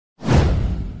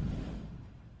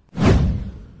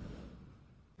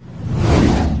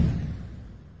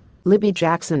Libby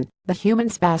Jackson, the human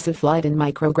spaceflight and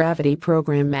microgravity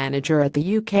program manager at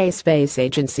the UK Space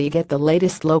Agency, get the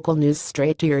latest local news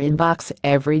straight to your inbox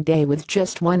every day with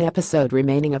just one episode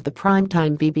remaining of the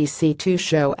primetime BBC2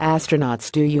 show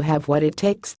Astronauts. Do you have what it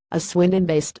takes? A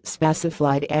Swindon-based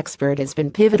spaceflight expert has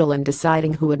been pivotal in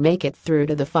deciding who would make it through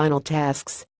to the final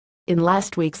tasks. In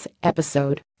last week's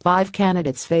episode, 5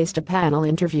 candidates faced a panel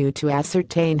interview to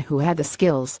ascertain who had the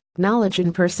skills, knowledge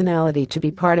and personality to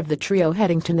be part of the trio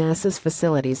heading to NASA's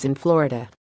facilities in Florida.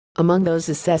 Among those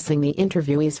assessing the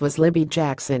interviewees was Libby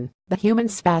Jackson, the human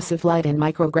spaceflight and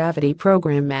microgravity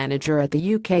program manager at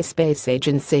the UK Space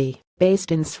Agency,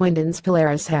 based in Swindon's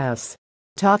Polaris House.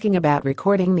 Talking about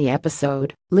recording the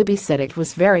episode, Libby said it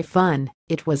was very fun.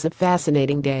 It was a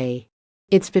fascinating day.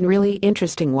 It's been really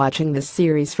interesting watching this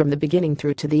series from the beginning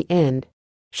through to the end.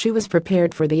 She was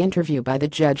prepared for the interview by the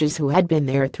judges who had been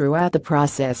there throughout the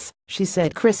process, she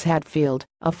said. Chris Hadfield,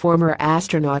 a former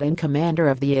astronaut and commander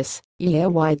of the ESA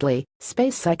Widely,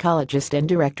 space psychologist and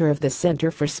director of the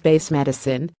Center for Space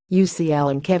Medicine,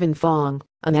 UCL, and Kevin Fong,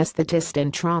 an anesthetist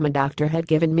and trauma doctor, had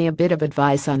given me a bit of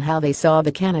advice on how they saw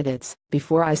the candidates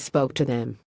before I spoke to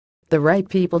them. The right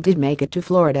people did make it to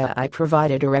Florida. I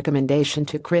provided a recommendation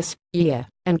to Chris,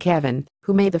 and Kevin,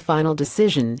 who made the final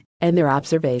decision, and their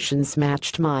observations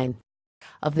matched mine.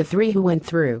 Of the 3 who went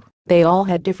through, they all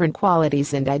had different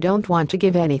qualities, and I don't want to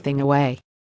give anything away.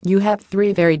 You have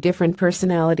 3 very different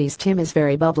personalities. Tim is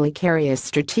very bubbly, Carrie is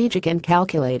strategic and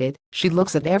calculated, she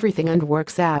looks at everything and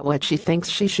works out what she thinks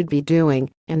she should be doing,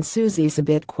 and Susie's a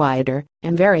bit quieter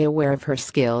and very aware of her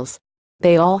skills.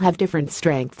 They all have different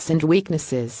strengths and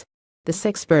weaknesses. The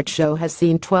Sexpert show has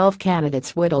seen 12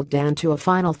 candidates whittled down to a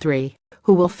final 3,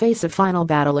 who will face a final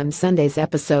battle in Sunday's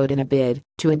episode in a bid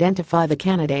to identify the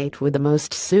candidate with the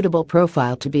most suitable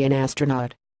profile to be an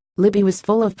astronaut. Libby was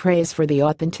full of praise for the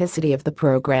authenticity of the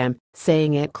program,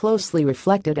 saying it closely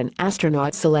reflected an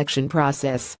astronaut selection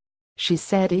process. She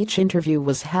said each interview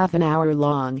was half an hour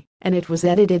long, and it was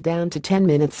edited down to 10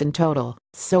 minutes in total,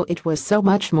 so it was so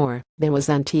much more than was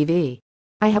on TV.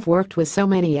 I have worked with so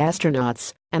many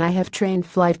astronauts, and I have trained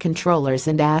flight controllers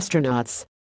and astronauts.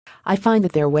 I find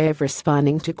that their way of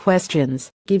responding to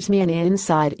questions gives me an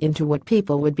insight into what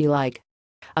people would be like.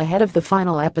 Ahead of the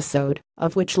final episode,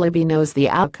 of which Libby knows the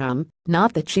outcome,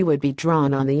 not that she would be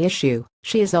drawn on the issue,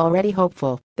 she is already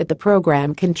hopeful that the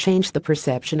program can change the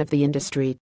perception of the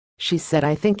industry. She said,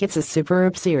 "I think it's a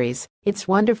superb series. It's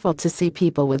wonderful to see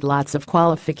people with lots of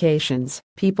qualifications,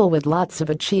 people with lots of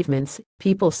achievements,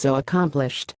 people so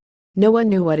accomplished. No one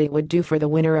knew what it would do for the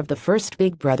winner of the first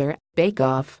Big Brother, Bake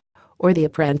Off, or The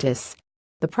Apprentice.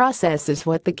 The process is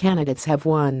what the candidates have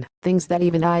won, things that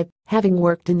even I, having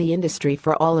worked in the industry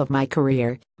for all of my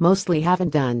career, mostly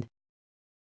haven't done."